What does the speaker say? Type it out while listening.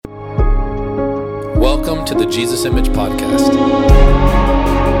Welcome to the Jesus Image Podcast.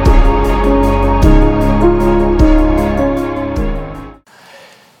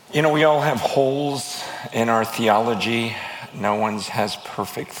 You know, we all have holes in our theology. No one has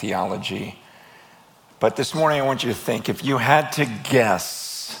perfect theology. But this morning I want you to think, if you had to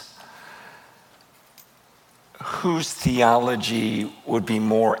guess whose theology would be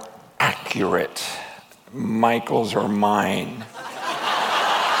more accurate, Michael's or mine?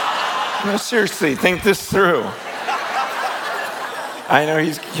 No, seriously, think this through. I know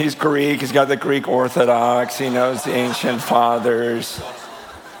he's Greek, he's got the Greek Orthodox, he knows the ancient fathers,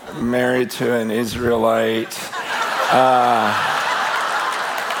 married to an Israelite.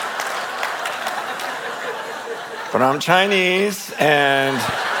 But I'm Chinese, and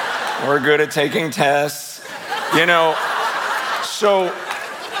we're good at taking tests. You know, so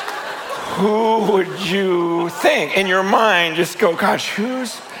who would you think? In your mind, just go, gosh,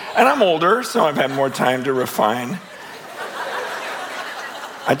 who's... And I'm older, so I've had more time to refine.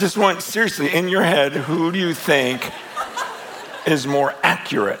 I just want, seriously, in your head, who do you think is more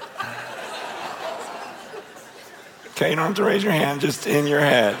accurate? Okay, you don't have to raise your hand, just in your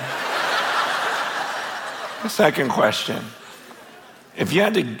head. The second question. If you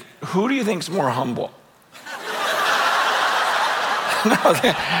had to, who do you think is more humble?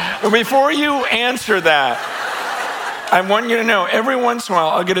 No, before you answer that, I want you to know, every once in a while,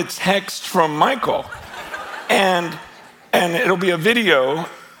 I'll get a text from Michael, and it'll be a video,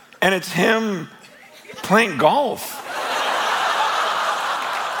 and it's him playing golf.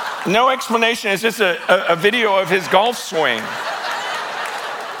 No explanation, it's just a video of his golf swing.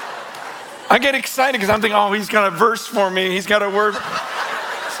 I get excited because I'm thinking, oh, he's got a verse for me, he's got a word.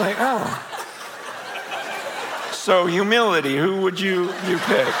 It's like, oh. So humility, who would you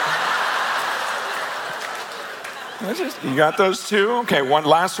pick? You got those two? Okay,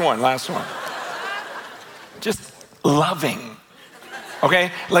 last one. Just loving.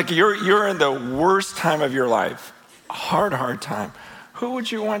 Okay? Like you're in the worst time of your life. Hard time. Who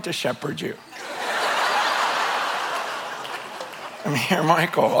would you want to shepherd you? I mean, here,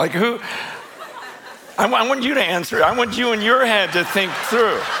 Michael. Like who? I want you to answer it. I want you in your head to think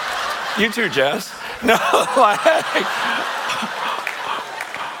through. You too, Jess. No, like,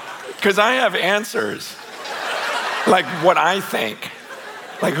 because I have answers. Like what I think.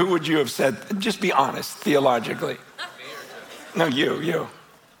 Like who would you have said? Just be honest, theologically. No, you.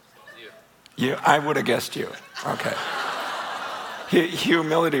 You. I would have guessed you. Okay.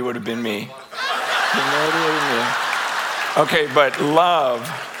 Humility would have been me. Okay, but love.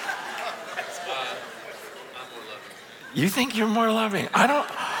 You think you're more loving? I don't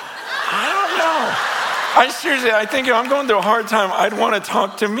know. I think if I'm going through a hard time, I'd want to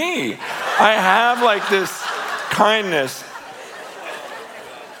talk to me. I have like this kindness.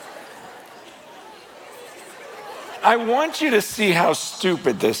 I want you to see how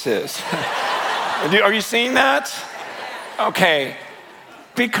stupid this is. Are you seeing that? Okay.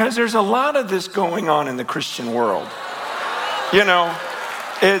 Because there's a lot of this going on in the Christian world. You know,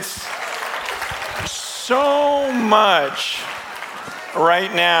 it's so much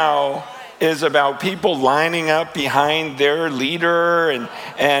right now is about people lining up behind their leader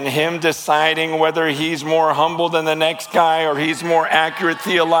and him deciding whether he's more humble than the next guy or he's more accurate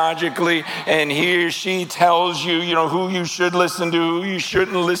theologically, and he or she tells you, you know, who you should listen to, who you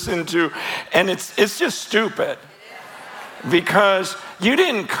shouldn't listen to, and it's just stupid. Because you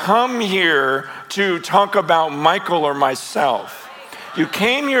didn't come here to talk about Michael or myself. You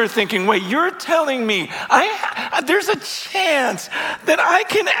came here thinking, wait, you're telling me there's a chance that I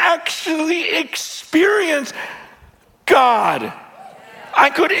can actually experience God. I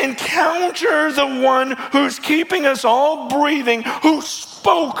could encounter the one who's keeping us all breathing, who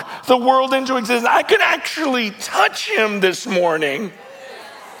spoke the world into existence. I could actually touch him this morning.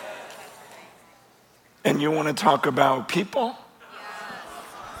 And you want to talk about people?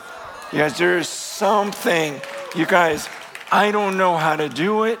 Yes, there's something, you guys, I don't know how to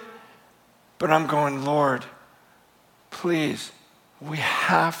do it, but I'm going, Lord, please, we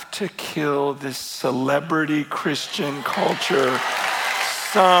have to kill this celebrity Christian culture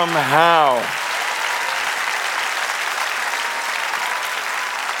somehow.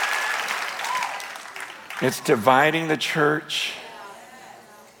 It's dividing the church,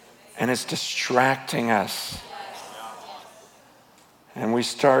 and it's distracting us. And we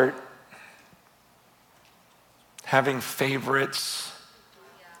start having favorites.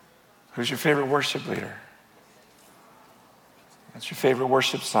 Who's your favorite worship leader? What's your favorite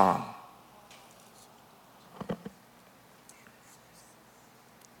worship song?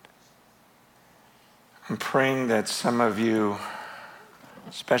 I'm praying that some of you,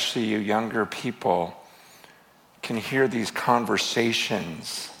 especially you younger people, can hear these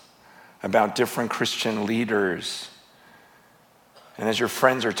conversations about different Christian leaders, and as your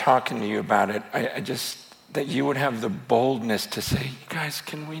friends are talking to you about it, I just, that you would have the boldness to say, you guys,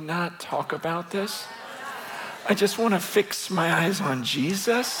 can we not talk about this? I just want to fix my eyes on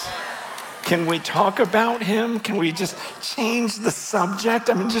Jesus. Can we talk about him? Can we just change the subject?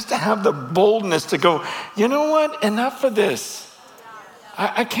 I mean, just to have the boldness to go, you know what? Enough of this.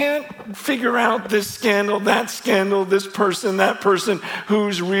 I can't figure out this scandal, this person, that person,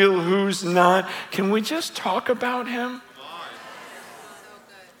 who's real, who's not. Can we just talk about him?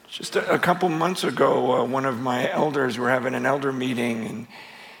 Just a couple months ago, one of my elders, were having an elder meeting,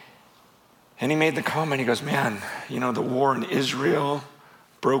 and he made the comment, he goes, man, you know, the war in Israel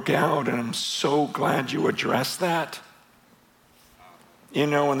broke out, and I'm so glad you addressed that. You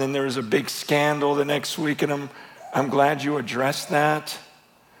know, and then there was a big scandal the next week, and I'm glad you addressed that.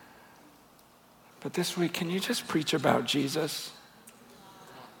 But this week, can you just preach about Jesus?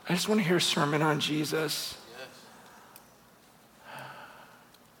 I just want to hear a sermon on Jesus.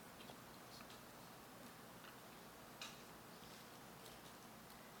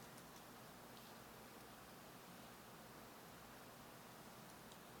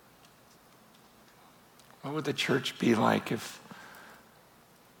 What would the church be like if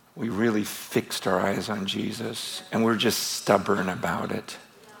we really fixed our eyes on Jesus and we're just stubborn about it?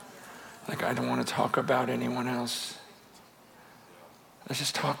 Like, I don't want to talk about anyone else. Let's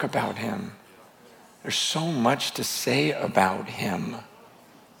just talk about him. There's so much to say about him.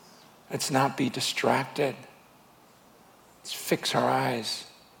 Let's not be distracted. Let's fix our eyes.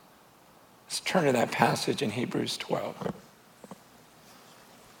 Let's turn to that passage in Hebrews 12.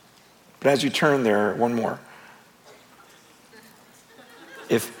 But as you turn there, one more.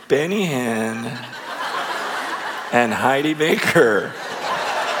 If Benny Hinn and Heidi Baker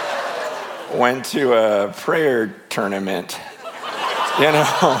went to a prayer tournament, you know,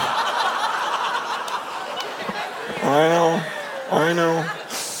 I know.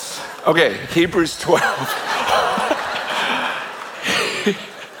 Okay, Hebrews 12.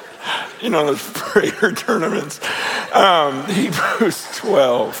 You know, those prayer tournaments. Hebrews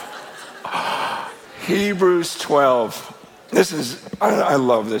 12. Hebrews 12. I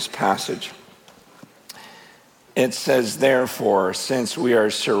love this passage. It says, therefore, since we are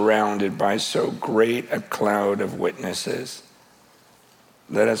surrounded by so great a cloud of witnesses,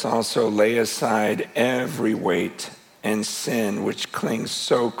 let us also lay aside every weight and sin which clings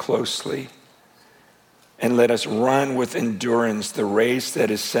so closely, and let us run with endurance the race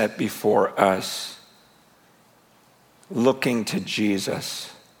that is set before us, looking to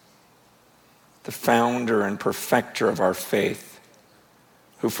Jesus, the founder and perfecter of our faith,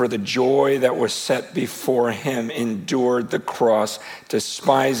 who for the joy that was set before him endured the cross,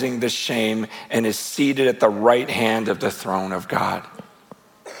 despising the shame, and is seated at the right hand of the throne of God.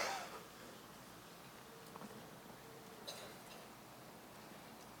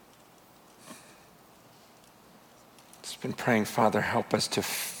 I've been praying, Father, help us to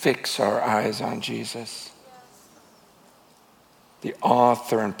fix our eyes on Jesus, the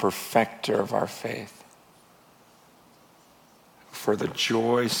author and perfecter of our faith. For the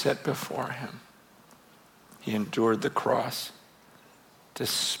joy set before him, he endured the cross,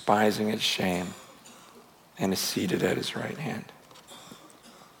 despising its shame, and is seated at his right hand.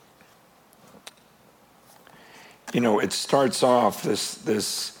 You know, it starts off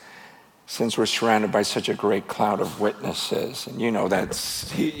this since we're surrounded by such a great cloud of witnesses, and you know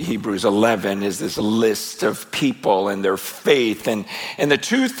that's Hebrews 11 is this list of people and their faith, and the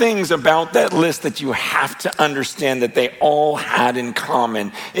two things about that list that you have to understand that they all had in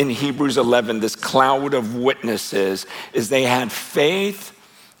common in Hebrews 11, this cloud of witnesses, is they had faith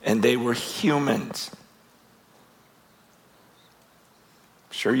and they were humans.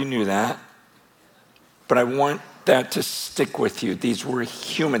 I'm sure you knew that, but I want that to stick with you. These were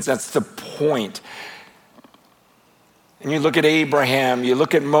humans. That's the point. And you look at Abraham, you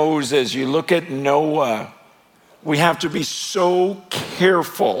look at Moses, you look at Noah. We have to be so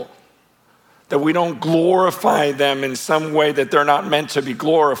careful that we don't glorify them in some way that they're not meant to be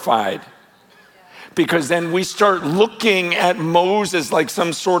glorified. Because then we start looking at Moses like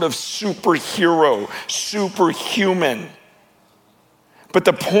some sort of superhero, superhuman. But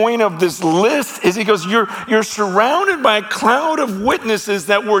the point of this list is he goes, you're surrounded by a cloud of witnesses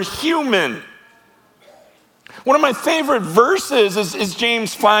that were human. One of my favorite verses is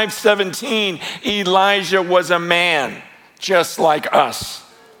James 5:17. Elijah was a man just like us.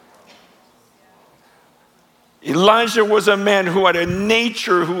 Elijah was a man who had a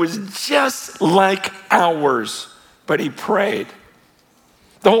nature who was just like ours, but he prayed.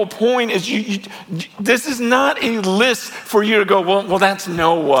 The whole point is this is not a list for you to go, well, that's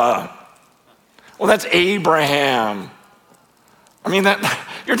Noah. Well, that's Abraham. I mean,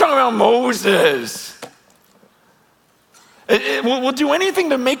 you're talking about Moses. We'll do anything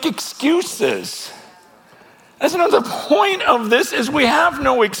to make excuses. That's another point of this is we have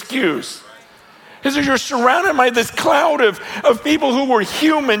no excuse. Because you're surrounded by this cloud of people who were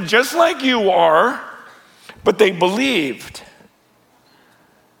human just like you are, but they believed.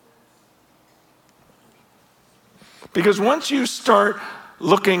 Because once you start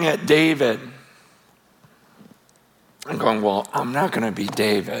looking at David and going, well, I'm not going to be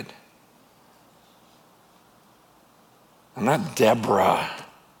David. I'm not Deborah.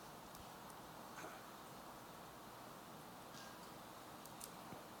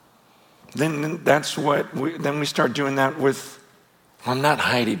 Then that's what we start doing that with, well, I'm not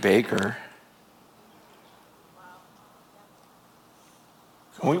Heidi Baker.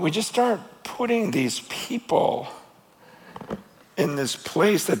 We just start putting these people in this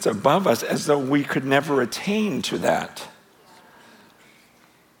place that's above us as though we could never attain to that.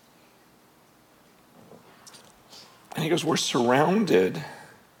 And he goes, we're surrounded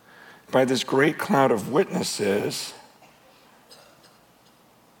by this great cloud of witnesses.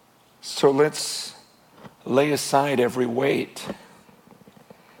 So let's lay aside every weight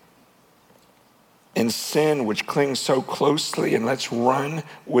and sin which clings so closely, and let's run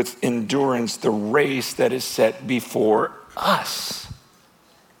with endurance the race that is set before us.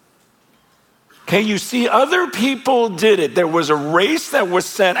 Okay, you see, other people did it. There was a race that was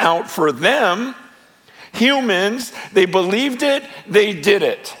set out for them. Humans, they believed it, they did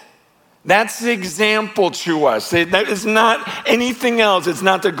it. That's the example to us. That is not anything else. It's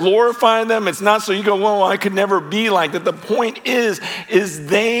not to glorify them. It's not so you go, well, I could never be like that. The point is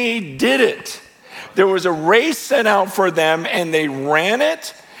they did it. There was a race set out for them and they ran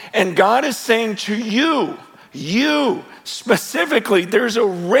it. And God is saying to you specifically, there's a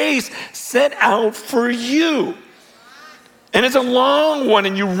race set out for you. And it's a long one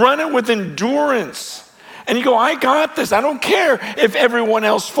and you run it with endurance. And you go, I got this. I don't care if everyone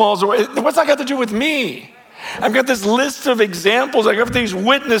else falls away. What's that got to do with me? I've got this list of examples. I got these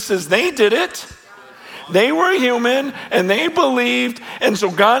witnesses. They did it. They were human and they believed. And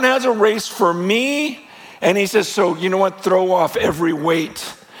so God has a race for me. And he says, so you know what? Throw off every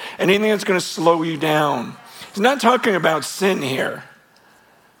weight. Anything that's going to slow you down. He's not talking about sin here.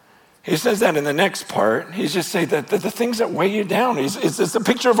 He says that in the next part. He's just saying that the things that weigh you down. It's a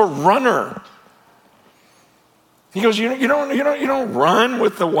picture of a runner. He goes, you don't run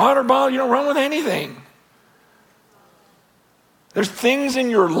with the water bottle. You don't run with anything. There's things in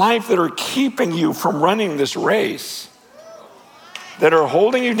your life that are keeping you from running this race, that are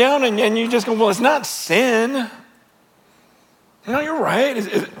holding you down, and you just go, well, it's not sin. You know, you're right.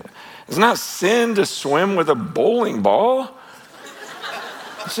 It's not sin to swim with a bowling ball.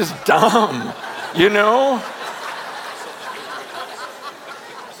 It's just dumb, you know?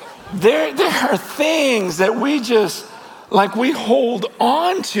 There are things that we just, like we hold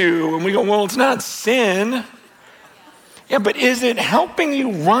on to, and we go, well, it's not sin. Yeah, but is it helping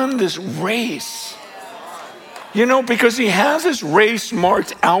you run this race? You know, because he has this race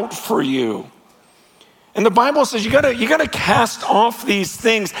marked out for you. And the Bible says you gotta cast off these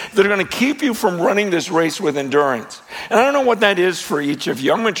things that are gonna keep you from running this race with endurance. And I don't know what that is for each of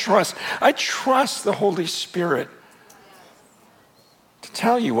you. I trust the Holy Spirit to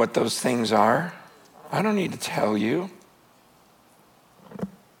tell you what those things are. I don't need to tell you.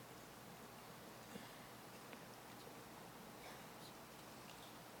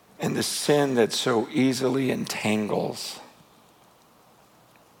 And the sin that so easily entangles.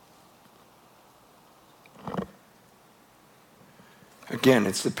 Again,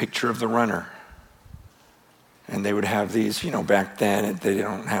 it's the picture of the runner. And they would have these, back then, they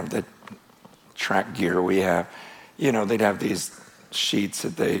don't have the track gear we have. They'd have these sheets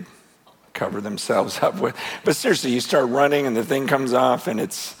that they'd cover themselves up with. But seriously, you start running and the thing comes off and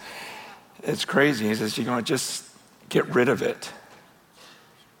it's crazy. He says, just get rid of it.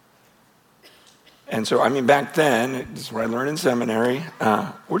 And so, back then, this is what I learned in seminary.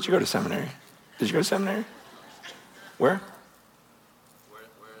 Where'd you go to seminary? Did you go to seminary? Where? Where am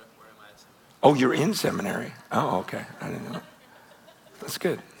I at seminary? Oh, you're in seminary. Oh, okay. I didn't know. That's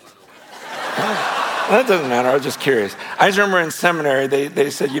good. That doesn't matter. I was just curious. I just remember in seminary, they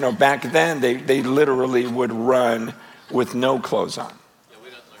said, back then, they literally would run with no clothes on. Yeah, we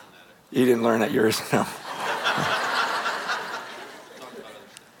didn't learn that. You didn't learn at yours? No.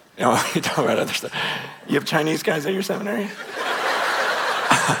 You talk about other stuff. You have Chinese guys at your seminary?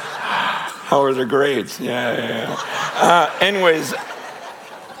 How are their grades? Yeah. Anyways,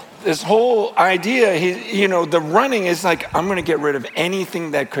 this whole idea, the running is like, I'm going to get rid of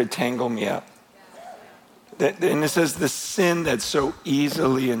anything that could tangle me up. And it says the sin that so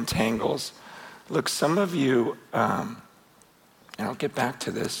easily entangles. Look, some of you, and I'll get back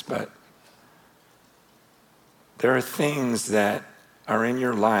to this, but there are things that are in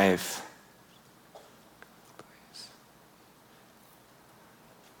your life.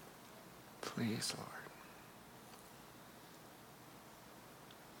 Please, Lord.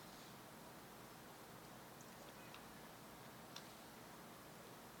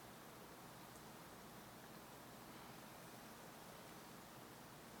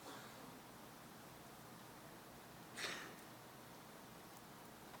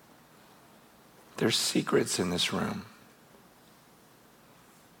 There's secrets in this room.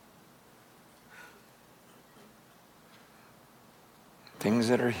 Things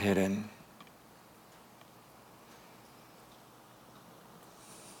that are hidden.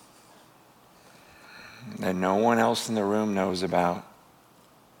 That no one else in the room knows about.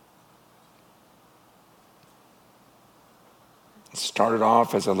 It started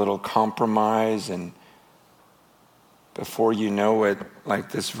off as a little compromise, and before you know it,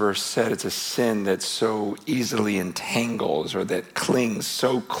 like this verse said, it's a sin that so easily entangles or that clings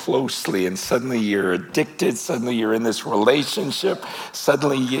so closely, and suddenly you're addicted, suddenly you're in this relationship,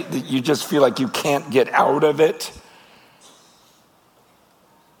 suddenly you just feel like you can't get out of it.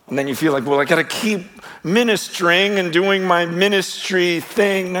 And then you feel like, well, I got to keep ministering and doing my ministry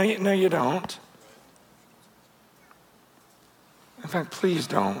thing. No, you don't. In fact, please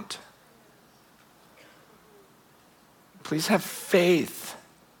don't. Please have faith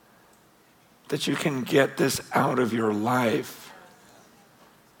that you can get this out of your life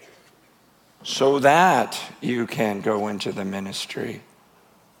so that you can go into the ministry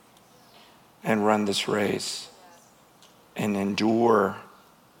and run this race and endure.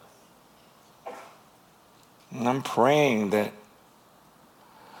 And I'm praying that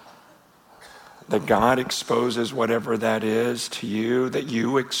God exposes whatever that is to you, that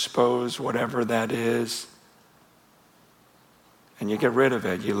you expose whatever that is. And you get rid of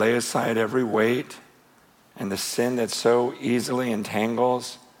it. You lay aside every weight and the sin that so easily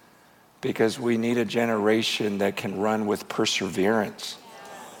entangles, because we need a generation that can run with perseverance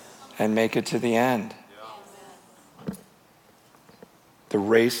and make it to the end. The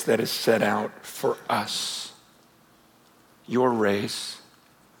race that is set out for us. Your race.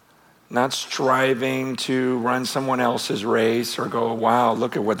 Not striving to run someone else's race or go, wow,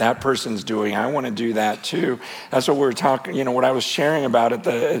 look at what that person's doing. I want to do that too. That's what we were talking, what I was sharing about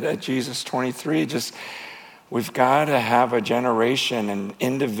at Jesus 23. Just, we've got to have a generation and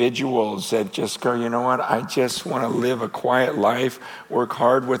individuals that just go, you know what? I just want to live a quiet life, work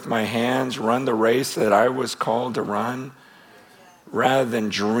hard with my hands, run the race that I was called to run, rather than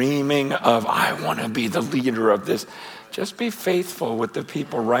dreaming of, I want to be the leader of this. Just be faithful with the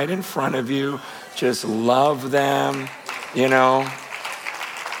people right in front of you. Just love them,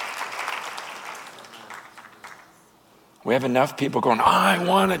 We have enough people going, I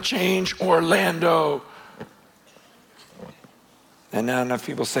want to change Orlando. And not enough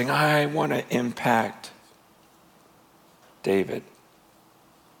people saying, I want to impact David.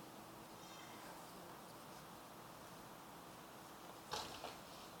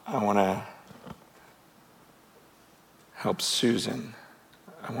 I want to help Susan.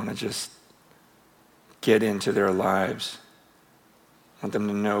 I want to just get into their lives. I want them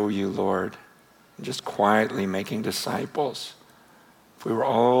to know you, Lord. And just quietly making disciples. If we were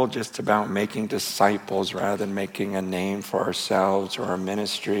all just about making disciples rather than making a name for ourselves or our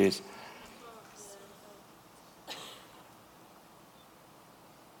ministries.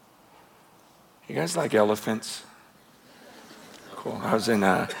 You guys like elephants? Cool. I was in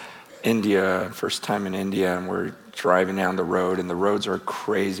India, first time in India, and we're driving down the road, and the roads are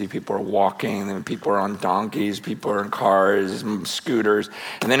crazy. People are walking, and people are on donkeys, people are in cars, scooters,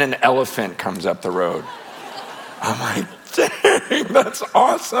 and then an elephant comes up the road. I'm like, dang, that's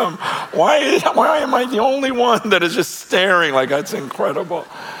awesome. Why am I the only one that is just staring like that's incredible?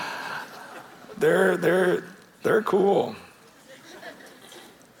 They're cool.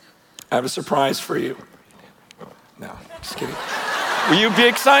 I have a surprise for you. No, just kidding. Will you be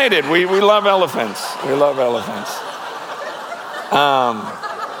excited? We love elephants. We love elephants.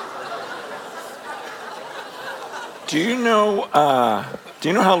 Do you know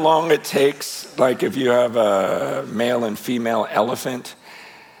how long it takes, like if you have a male and female elephant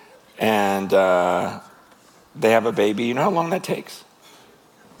and they have a baby, you know how long that takes?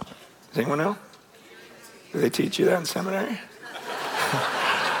 Does anyone know? Do they teach you that in seminary?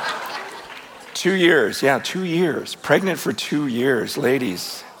 2 years, 2 years. Pregnant for 2 years,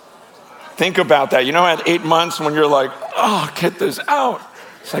 ladies. Think about that. You know, at 8 months when you're like, oh, get this out.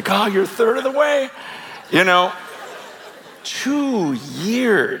 It's like, oh, you're a third of the way. You know, 2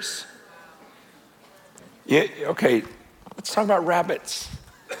 years. Yeah, okay, let's talk about rabbits.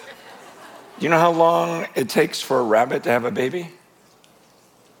 You know how long it takes for a rabbit to have a baby?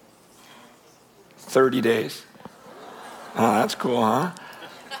 30 days. Oh, that's cool, huh?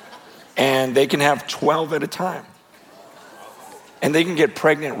 And they can have 12 at a time. And they can get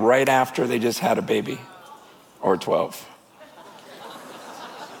pregnant right after they just had a baby, or 12.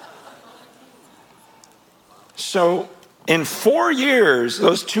 So in 4 years,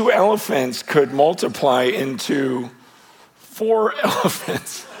 those 2 elephants could multiply into 4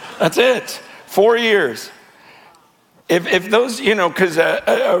 elephants. That's it. 4 years. If those, you know, because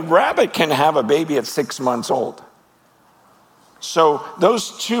a rabbit can have a baby at 6 months old. So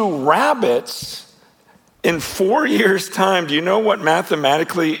those 2 rabbits, in 4 years' time, do you know what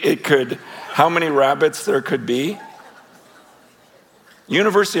mathematically how many rabbits there could be?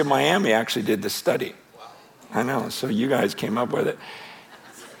 University of Miami actually did this study. I know, so you guys came up with it.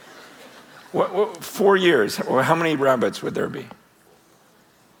 4 years, how many rabbits would there be?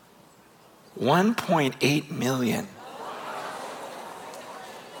 1.8 million.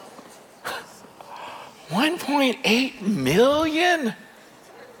 1.8 million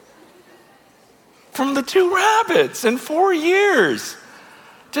from the 2 rabbits in 4 years.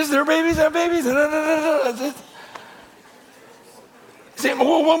 Just their babies have babies. See,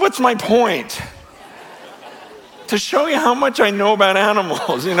 what's my point? To show you how much I know about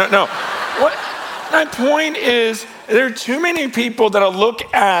animals. You know, no. What my point is, there are too many people that'll look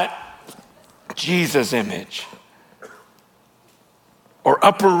at Jesus' image or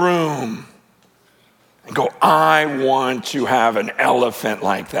Upper Room and go, I want to have an elephant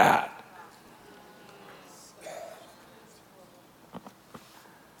like that.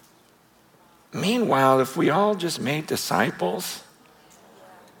 Meanwhile, if we all just made disciples,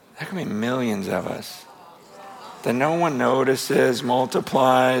 there could be millions of us that no one notices,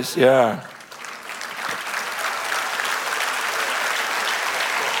 multiplies, yeah.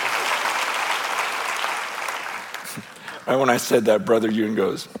 Right when I said that, Brother Yun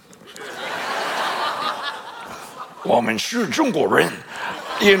goes, 我们是中国人.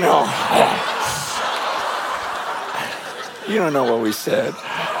 You know, you don't know what we said.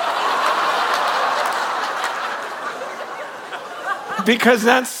 Because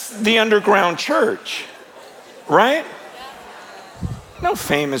that's the underground church, right? No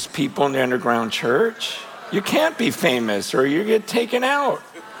famous people in the underground church. You can't be famous or you get taken out.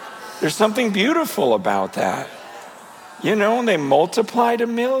 There's something beautiful about that. You know, and they multiply to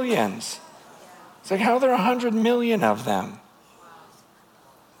millions. It's like, how are there 100 million of them?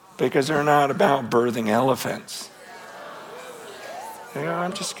 Because they're not about birthing elephants. You know,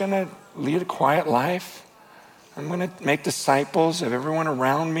 I'm just going to lead a quiet life. I'm going to make disciples of everyone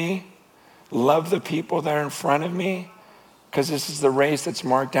around me, love the people that are in front of me, because this is the race that's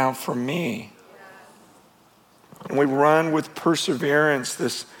marked out for me. And we run with perseverance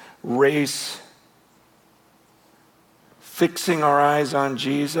this race, fixing our eyes on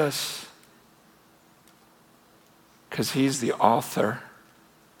Jesus, because he's the author.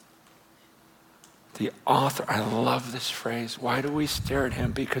 The author. I love this phrase. Why do we stare at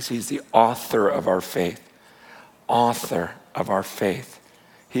him? Because he's the author of our faith. Author of our faith.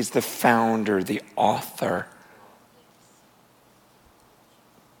 He's the founder, the author.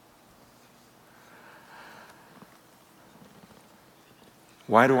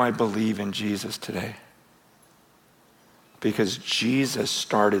 Why do I believe in Jesus today? Because Jesus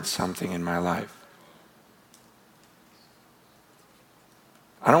started something in my life.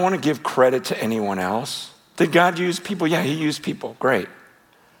 I don't want to give credit to anyone else. Did God use people? Yeah, he used people. Great.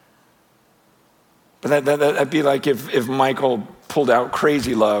 But that'd be like if Michael pulled out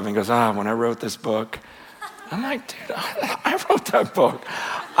Crazy Love and goes, when I wrote this book. I'm like, dude, I wrote that book.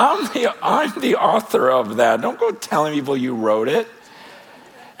 I'm the author of that. Don't go telling people you wrote it.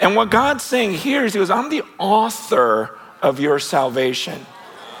 And what God's saying here is, he goes, I'm the author of your salvation.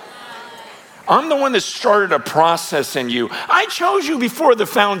 I'm the one that started a process in you. I chose you before the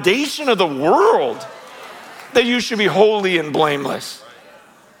foundation of the world that you should be holy and blameless.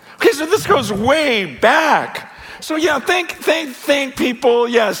 Okay, so this goes way back. So yeah, thank people.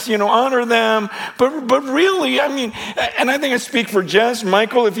 Yes, honor them. But really, I mean, and I think I speak for Jess,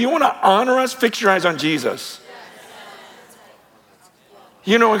 Michael, if you want to honor us, fix your eyes on Jesus.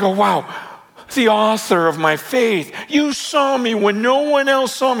 I go, wow, the author of my faith. You saw me when no one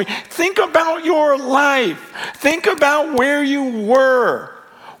else saw me. Think about your life. Think about where you were.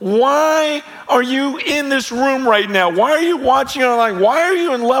 Why are you in this room right now? Why are you watching online? Why are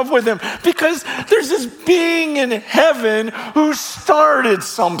you in love with him? Because there's this being in heaven who started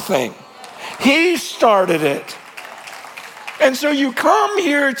something. He started it. And so you come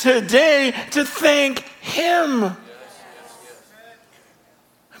here today to thank him. I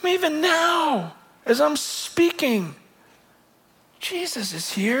mean, even now, as I'm speaking, Jesus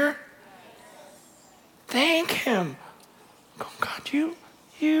is here. Thank him. Oh God,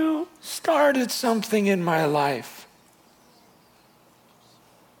 you started something in my life.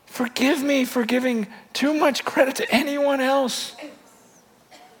 Forgive me for giving too much credit to anyone else.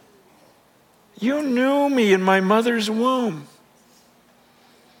 You knew me in my mother's womb.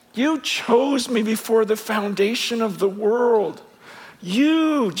 You chose me before the foundation of the world.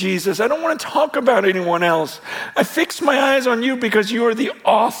 You, Jesus, I don't want to talk about anyone else. I fix my eyes on you because you are the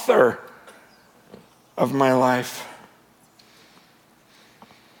author of my life.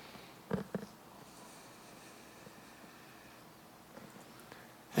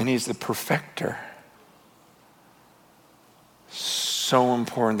 And he's the perfecter. So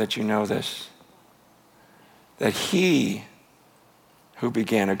important that you know this. That he who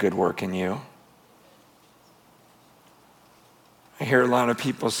began a good work in you. I hear a lot of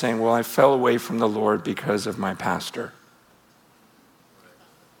people saying, well, I fell away from the Lord because of my pastor.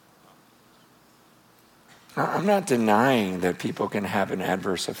 I'm not denying that people can have an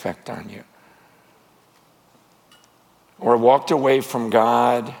adverse effect on you. Or walked away from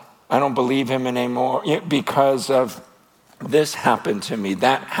God. I don't believe him anymore because of this happened to me,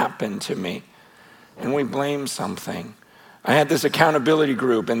 that happened to me. And we blame something. I had this accountability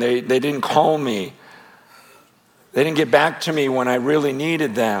group and they didn't call me. They didn't get back to me when I really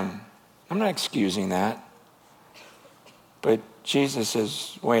needed them. I'm not excusing that. But Jesus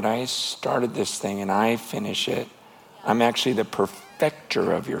says, wait, I started this thing and I finish it. I'm actually the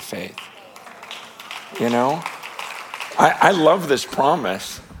perfecter of your faith. You know? I love this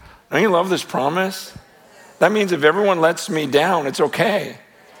promise. Don't you love this promise? That means if everyone lets me down, it's okay.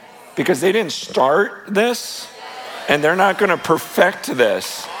 Because they didn't start this, and they're not going to perfect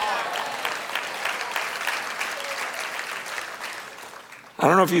this. I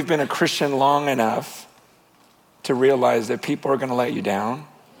don't know if you've been a Christian long enough to realize that people are going to let you down.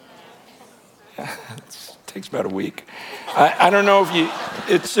 It takes about a week. I don't know if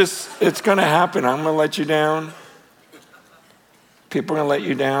it's going to happen. I'm going to let you down. People are going to let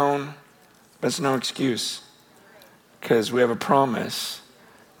you down, but it's no excuse because we have a promise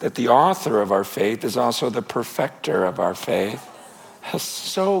that the author of our faith is also the perfecter of our faith. That's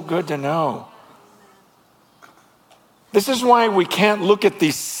so good to know. This is why we can't look at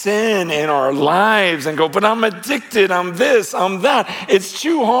the sin in our lives and go, but I'm addicted, I'm this, I'm that. It's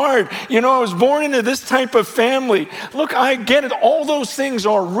too hard. You know, I was born into this type of family. Look, I get it. All those things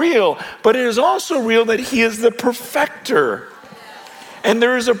are real, but it is also real that he is the perfecter. And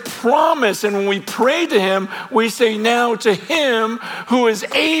there is a promise, and when we pray to him, we say now to him who is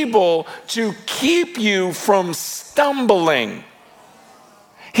able to keep you from stumbling.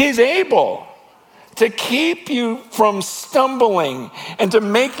 He's able to keep you from stumbling and to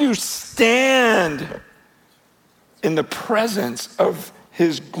make you stand in the presence of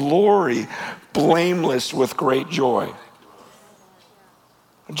his glory, blameless with great joy.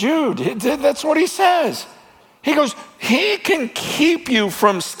 Jude, that's what he says. He goes, he can keep you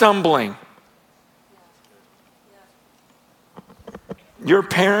from stumbling. Your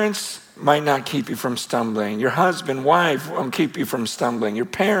parents might not keep you from stumbling. Your husband, wife won't keep you from stumbling. Your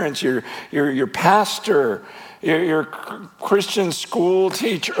parents, your pastor, your Christian school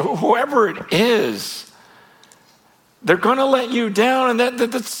teacher, whoever it is, they're going to let you down, and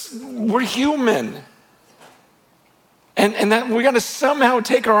that's we're human. And that we got to somehow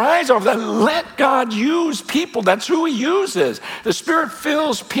take our eyes off that. Let God use people. That's who he uses. The Spirit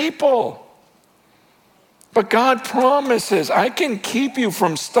fills people. But God promises, I can keep you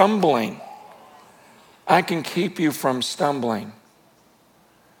from stumbling. I can keep you from stumbling.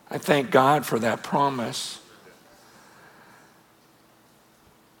 I thank God for that promise.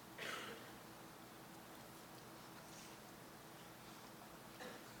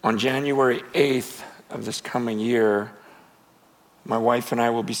 On January 8th of this coming year, my wife and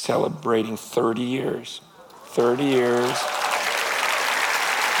I will be celebrating 30 years. 30 years.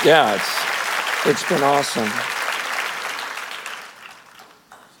 Yeah, it's been awesome.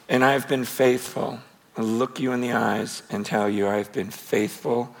 And I've been faithful. I'll look you in the eyes and tell you I've been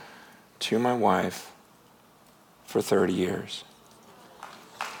faithful to my wife for 30 years.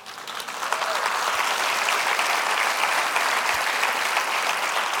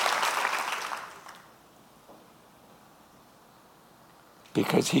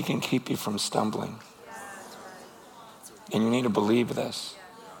 because he can keep you from stumbling. And you need to believe this.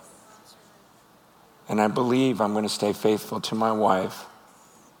 And I believe I'm going to stay faithful to my wife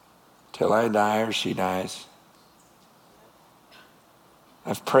till I die or she dies.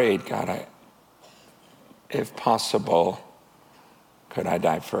 I've prayed, God, if possible, could I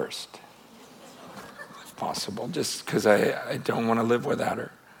die first? If possible, just because I don't want to live without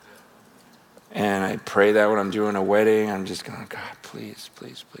her. And I pray that when I'm doing a wedding, I'm just going, God, please,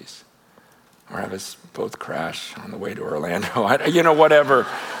 please, please. Or have us both crash on the way to Orlando. Whatever.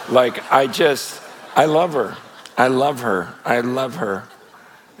 I love her. I love her. I love her.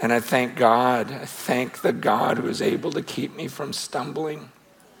 And I thank God. I thank the God who is able to keep me from stumbling.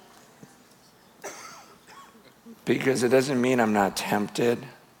 Because it doesn't mean I'm not tempted.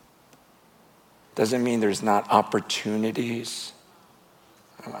 Doesn't mean there's not opportunities.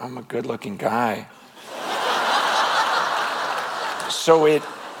 I'm a good-looking guy.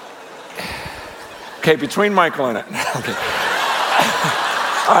 Okay, between Michael and it. Okay.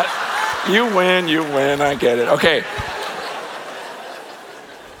 You win, I get it. Okay.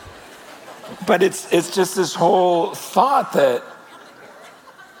 But it's just this whole thought that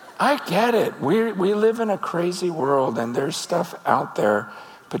I get it. We live in a crazy world and there's stuff out there,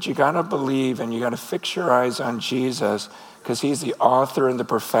 but you got to believe and you got to fix your eyes on Jesus because he's the author and the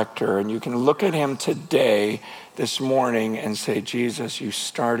perfecter. And you can look at him today, this morning, and say, Jesus, you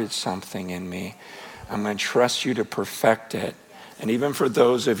started something in me. I'm going to trust you to perfect it. And even for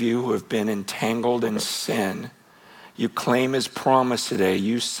those of you who have been entangled in sin, you claim his promise today.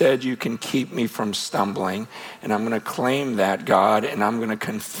 You said you can keep me from stumbling, and I'm going to claim that, God, and I'm going to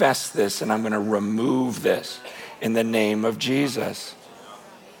confess this, and I'm going to remove this in the name of Jesus.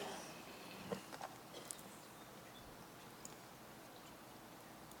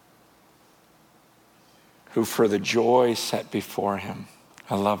 Who for the joy set before him.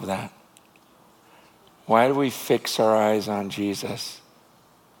 I love that. Why do we fix our eyes on Jesus?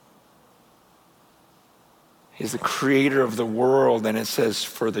 He's the creator of the world, and it says,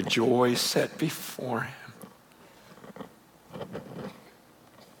 for the joy set before him.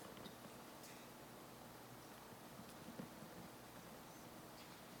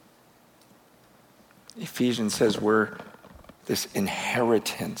 Ephesians says we're this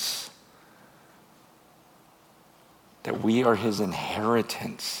inheritance, that we are his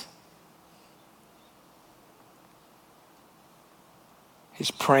inheritance. He's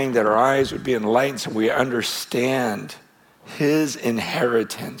praying that our eyes would be enlightened so we understand his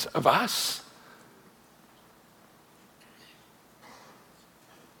inheritance of us.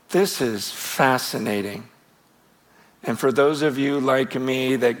 This is fascinating. And for those of you like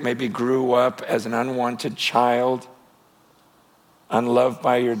me that maybe grew up as an unwanted child, unloved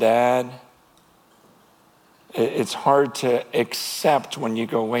by your dad, it's hard to accept when you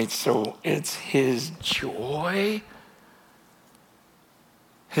go, wait, so it's his joy?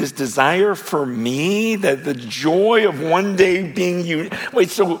 His desire for me, that the joy of one day being you. Wait,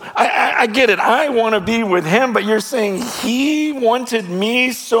 so I get it. I want to be with him, but you're saying he wanted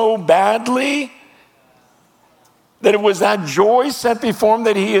me so badly that it was that joy set before him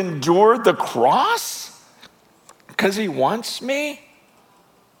that he endured the cross because he wants me?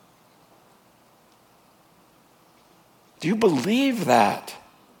 Do you believe that?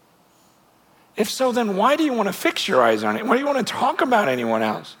 If so, then why do you want to fix your eyes on it? Why do you want to talk about anyone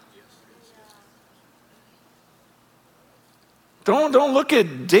else? Don't look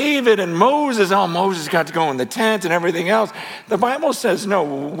at David and Moses. Oh, Moses got to go in the tent and everything else. The Bible says, no,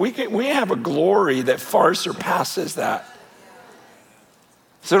 we have a glory that far surpasses that.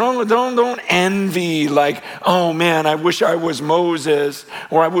 So don't envy like, oh man, I wish I was Moses,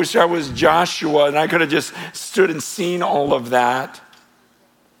 or I wish I was Joshua, and I could have just stood and seen all of that.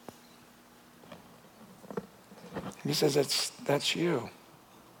 He says, that's you.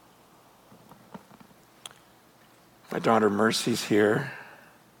 My daughter Mercy's here.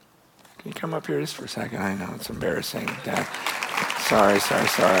 Can you come up here just for a second? I know, it's embarrassing, Dad. Sorry.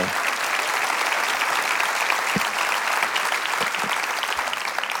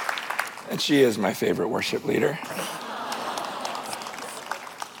 And she is my favorite worship leader.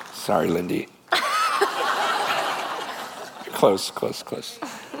 Sorry, Lindy. Close.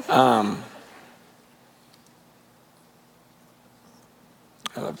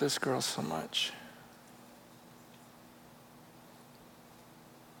 I love this girl so much.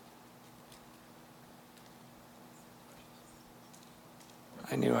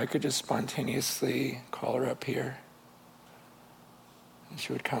 I knew I could just spontaneously call her up here, and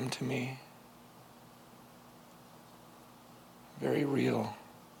she would come to me. Very real.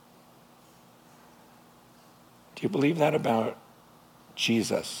 Do you believe that about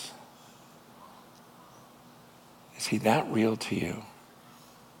Jesus. Is he that real to you?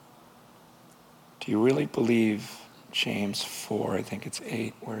 Do you really believe James 4, I think it's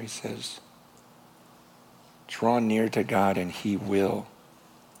 8, where he says, draw near to God and he will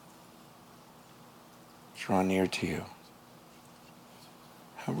draw near to you?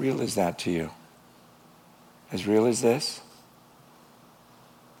 How real is that to you? As real as this?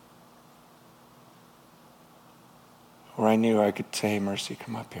 Where I knew I could say, Mercy,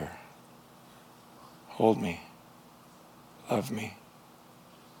 come up here. Hold me. Love me.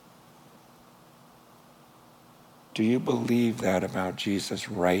 Do you believe that about Jesus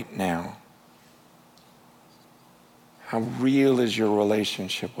right now? How real is your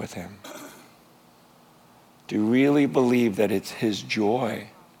relationship with him? Do you really believe that it's his joy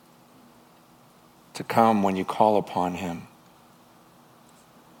to come when you call upon him?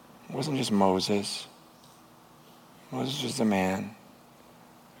 It wasn't just Moses. It wasn't just a man.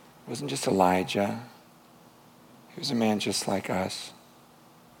 It wasn't just Elijah. He was a man just like us.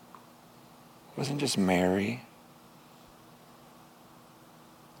 It wasn't just Mary.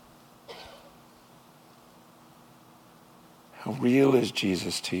 How real is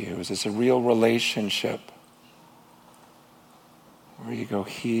Jesus to you? Is this a real relationship where you go,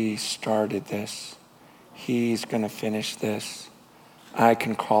 he started this. He's going to finish this. I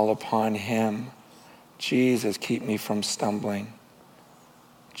can call upon him. Jesus, keep me from stumbling.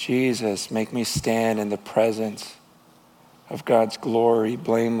 Jesus, make me stand in the presence of God's glory,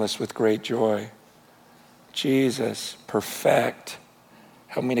 blameless with great joy. Jesus, perfect.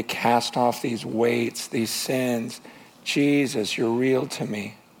 Help me to cast off these weights, these sins. Jesus, you're real to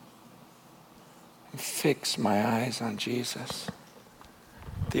me. Fix my eyes on Jesus,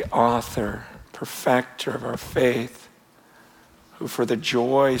 the author, perfecter of our faith, who for the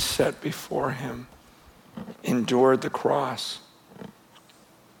joy set before him endured the cross.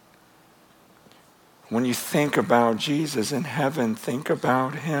 When you think about Jesus in heaven, think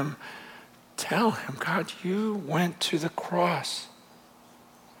about him. Tell him, God, you went to the cross.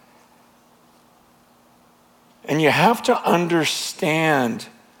 And you have to understand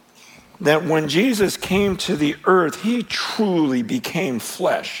that when Jesus came to the earth, he truly became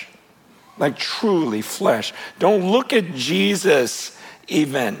flesh. Like truly flesh. Don't look at Jesus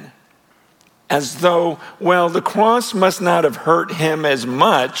even as though, well, the cross must not have hurt him as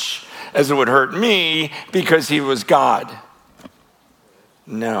much as it would hurt me because he was God.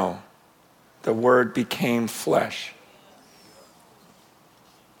 No. The Word became flesh.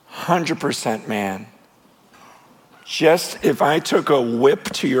 100% man. Just if I took a whip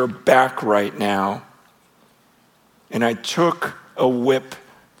to your back right now, and I took a whip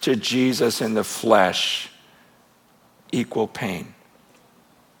to Jesus in the flesh, equal pain.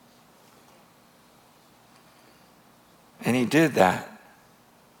 And he did that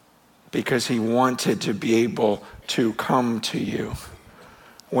because he wanted to be able to come to you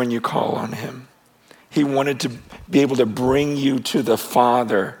when you call on him. He wanted to be able to bring you to the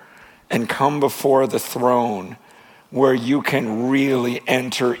Father and come before the throne where you can really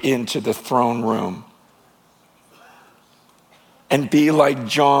enter into the throne room and be like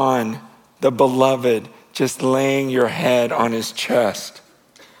John, the beloved, just laying your head on his chest,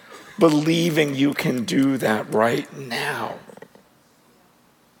 believing you can do that right now.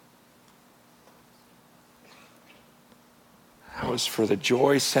 That was for the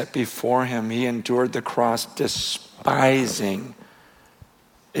joy set before him. He endured the cross, despising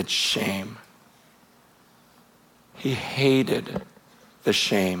its shame. He hated the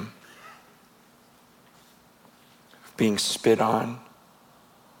shame of being spit on,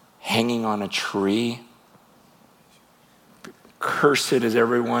 hanging on a tree. Cursed is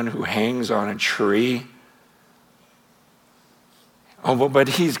everyone who hangs on a tree. Oh, well, but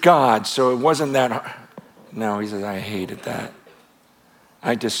he's God, so it wasn't that hard. No, he says, I hated that.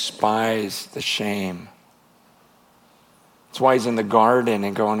 I despise the shame. That's why he's in the garden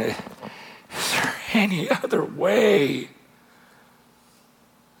and going, is there any other way?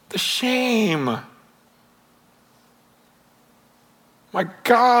 The shame. My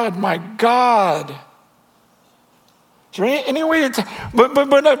God, my God. Is there any way to,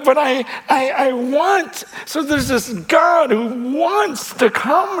 but I want, so there's this God who wants to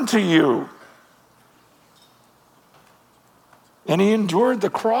come to you. And he endured the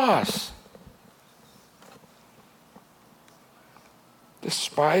cross.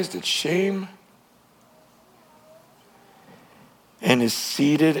 Despised its shame. And is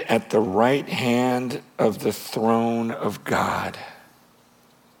seated at the right hand of the throne of God.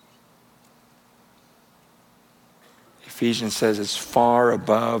 Ephesians says it's far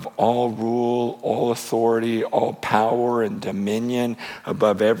above all rule, all authority, all power and dominion,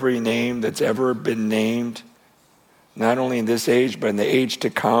 above every name that's ever been named, not only in this age, but in the age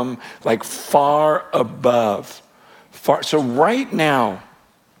to come, like far above. So right now,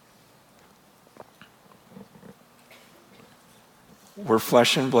 we're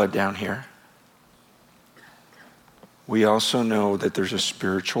flesh and blood down here. We also know that there's a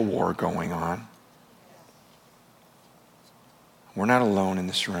spiritual war going on. We're not alone in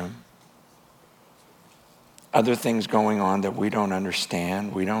this room. Other things going on that we don't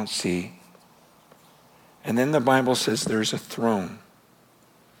understand, we don't see. And then the Bible says there's a throne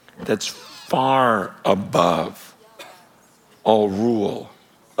that's far above all rule,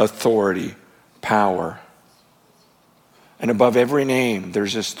 authority, power. And above every name,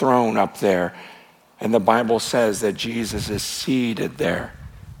 there's this throne up there. And the Bible says that Jesus is seated there.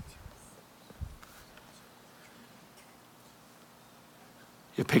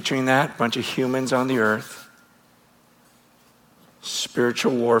 You picturing that? A bunch of humans on the earth.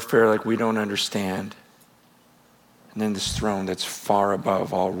 Spiritual warfare like we don't understand. And then this throne that's far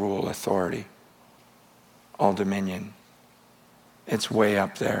above all rule, authority, all dominion. It's way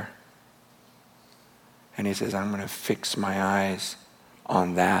up there. And he says, I'm going to fix my eyes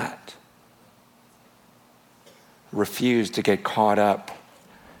on that. Refuse to get caught up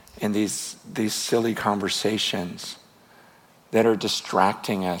in these silly conversations that are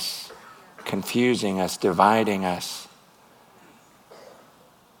distracting us, confusing us, dividing us.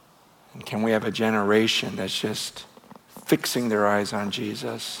 And can we have a generation that's just fixing their eyes on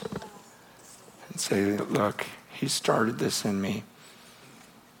Jesus and say, look, he started this in me.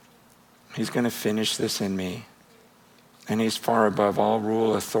 He's going to finish this in me. And he's far above all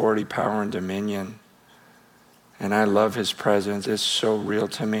rule, authority, power, and dominion. And I love his presence. It's so real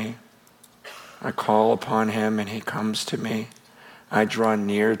to me. I call upon him and he comes to me. I draw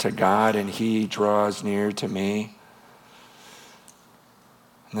near to God and he draws near to me.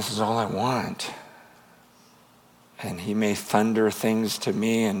 And this is all I want. And he may thunder things to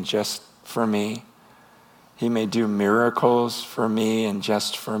me and just for me. He may do miracles for me and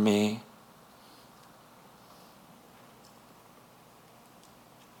just for me.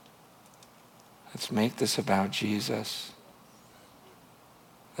 Let's make this about Jesus.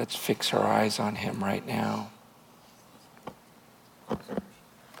 Let's fix our eyes on him right now. Do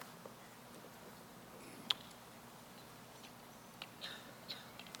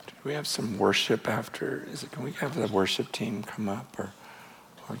we have some worship after? Can we have the worship team come up or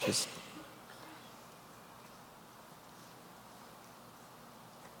just...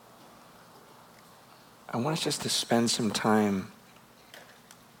 I want us just to spend some time.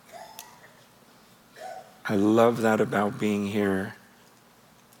 I love that about being here.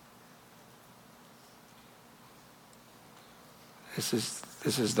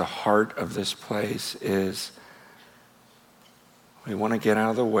 This is the heart of this place, is we want to get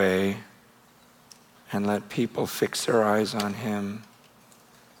out of the way and let people fix their eyes on him.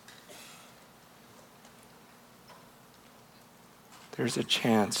 There's a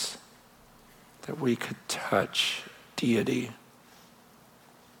chance that we could touch deity.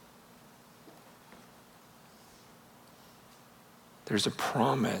 There's a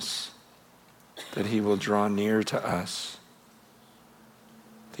promise that he will draw near to us,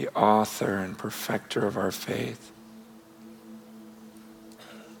 the author and perfecter of our faith.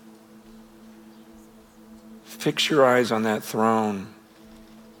 Fix your eyes on that throne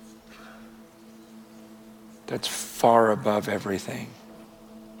that's far above everything.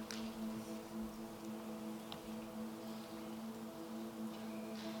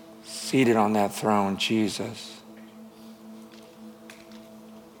 Seated on that throne, Jesus,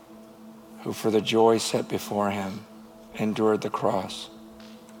 who for the joy set before him endured the cross,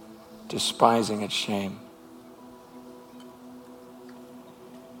 despising its shame.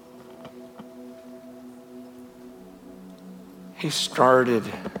 He started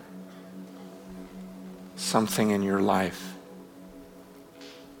something in your life.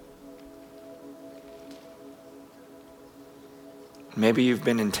 Maybe you've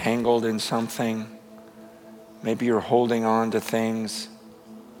been entangled in something. Maybe you're holding on to things.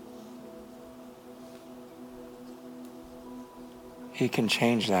 He can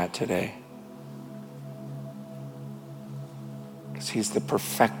change that today. Because he's the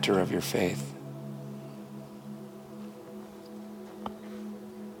perfecter of your faith.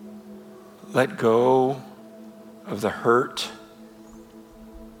 Let go of the hurt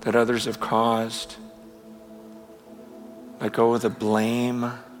that others have caused. Let go of the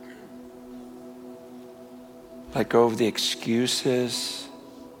blame. Let go of the excuses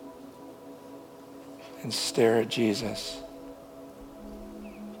and stare at Jesus.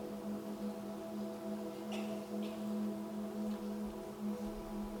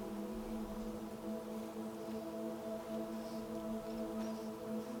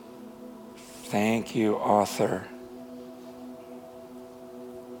 Thank you, author.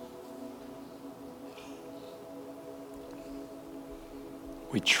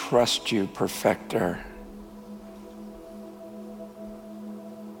 We trust you, perfecter.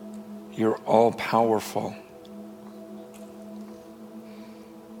 You're all powerful.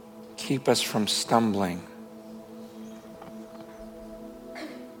 Keep us from stumbling.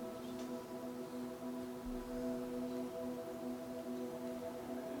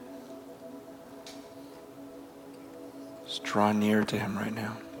 Just draw near to him right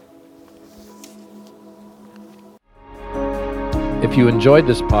now. If you enjoyed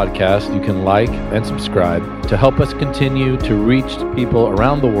this podcast, you can like and subscribe to help us continue to reach people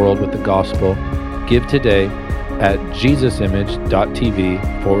around the world with the gospel. Give today at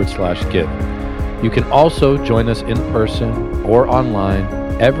jesusimage.tv/give. You can also join us in person or online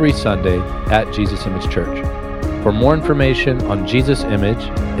every Sunday at Jesus Image Church. For more information on Jesus Image,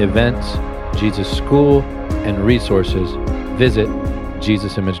 events, Jesus School, and resources, visit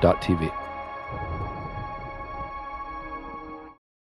jesusimage.tv.